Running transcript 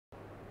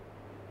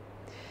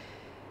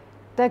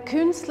Der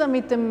Künstler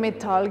mit dem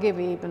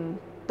Metallgeweben.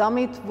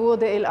 Damit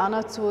wurde El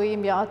Anatsui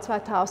im Jahr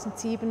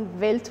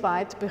 2007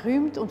 weltweit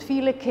berühmt und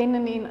viele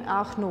kennen ihn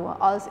auch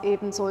nur als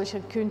eben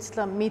solcher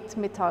Künstler mit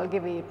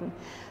Metallgeweben.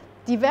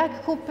 Die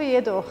Werkgruppe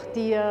jedoch,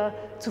 die er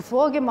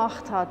zuvor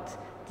gemacht hat,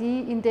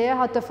 in der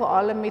hat er vor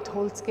allem mit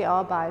Holz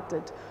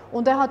gearbeitet.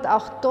 Und er hat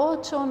auch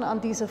dort schon an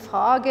dieser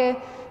Frage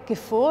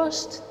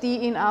geforscht, die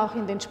ihn auch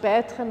in den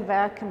späteren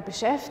Werken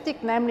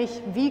beschäftigt,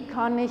 nämlich wie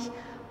kann ich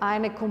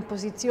eine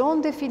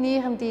Komposition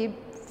definieren, die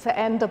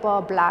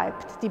veränderbar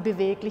bleibt, die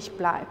beweglich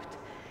bleibt.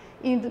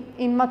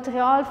 Im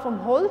Material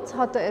vom Holz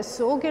hat er es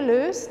so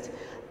gelöst,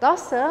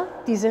 dass er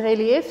diese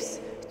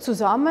Reliefs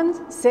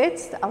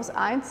zusammensetzt aus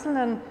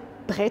einzelnen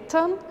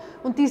Brettern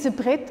und diese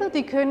Bretter,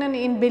 die können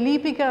in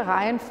beliebiger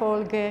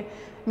Reihenfolge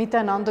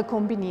miteinander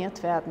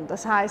kombiniert werden.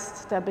 Das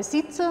heißt, der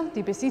Besitzer,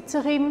 die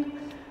Besitzerin,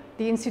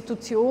 die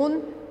Institution,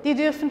 die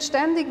dürfen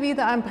ständig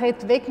wieder ein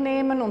Brett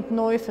wegnehmen und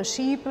neu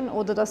verschieben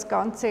oder das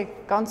Ganze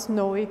ganz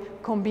neu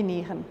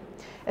kombinieren.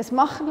 Es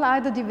machen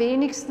leider die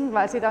wenigsten,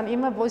 weil sie dann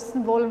immer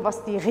wissen wollen,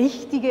 was die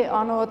richtige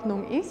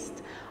Anordnung ist,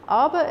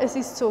 aber es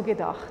ist so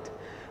gedacht.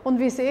 Und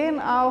wir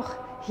sehen auch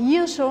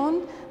hier schon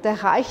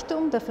der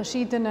Reichtum der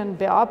verschiedenen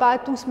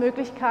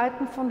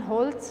Bearbeitungsmöglichkeiten von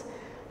Holz.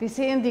 Wir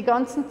sehen die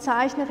ganzen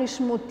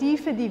zeichnerischen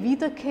Motive, die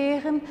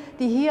wiederkehren,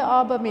 die hier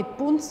aber mit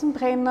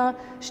Bunsenbrenner,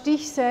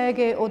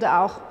 Stichsäge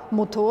oder auch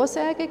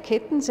Motorsäge,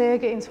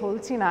 Kettensäge ins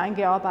Holz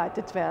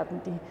hineingearbeitet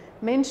werden.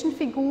 Die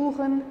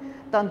Menschenfiguren,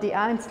 dann die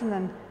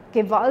einzelnen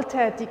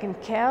gewalttätigen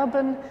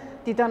Kerben,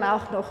 die dann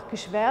auch noch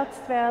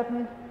geschwärzt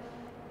werden.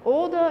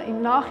 Oder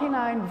im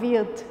Nachhinein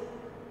wird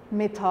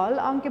Metall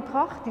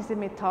angebracht, diese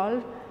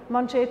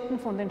Metallmanschetten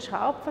von den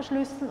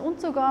Schraubverschlüssen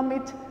und sogar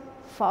mit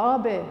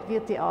Farbe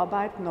wird die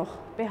Arbeit noch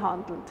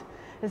behandelt.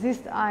 Es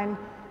ist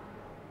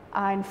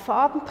ein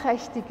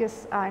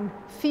farbenprächtiges, ein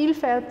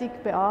vielfältig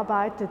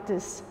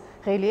bearbeitetes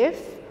Relief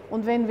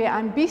und wenn wir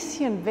ein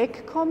bisschen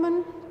wegkommen,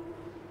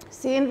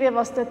 sehen wir,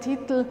 was der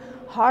Titel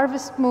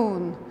Harvest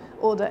Moon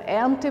oder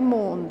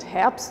Erntemond,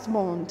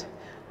 Herbstmond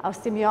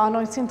aus dem Jahr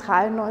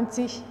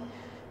 1993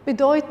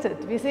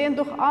 bedeutet. Wir sehen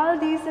durch all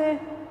diese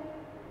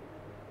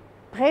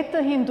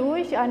Bretter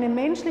hindurch eine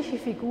menschliche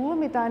Figur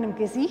mit einem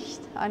Gesicht,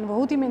 einem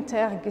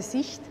rudimentären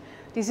Gesicht.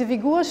 Diese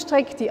Figur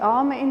streckt die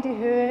Arme in die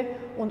Höhe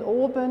und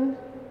oben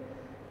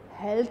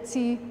hält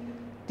sie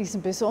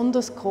diesen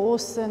besonders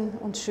großen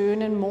und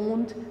schönen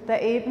Mond,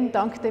 der eben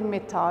dank dem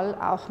Metall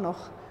auch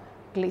noch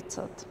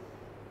glitzert.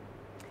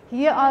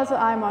 Hier also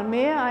einmal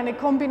mehr eine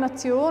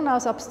Kombination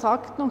aus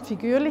abstrakten und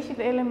figürlichen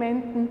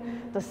Elementen,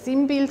 das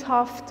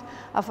sinnbildhaft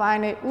auf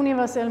eine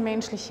universell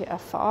menschliche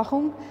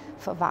Erfahrung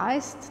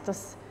verweist,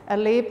 das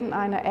Erleben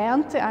einer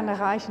Ernte, einer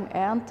reichen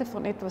Ernte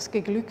von etwas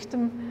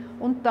Geglücktem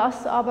und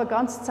das aber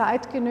ganz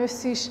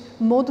zeitgenössisch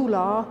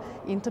modular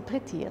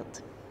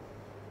interpretiert.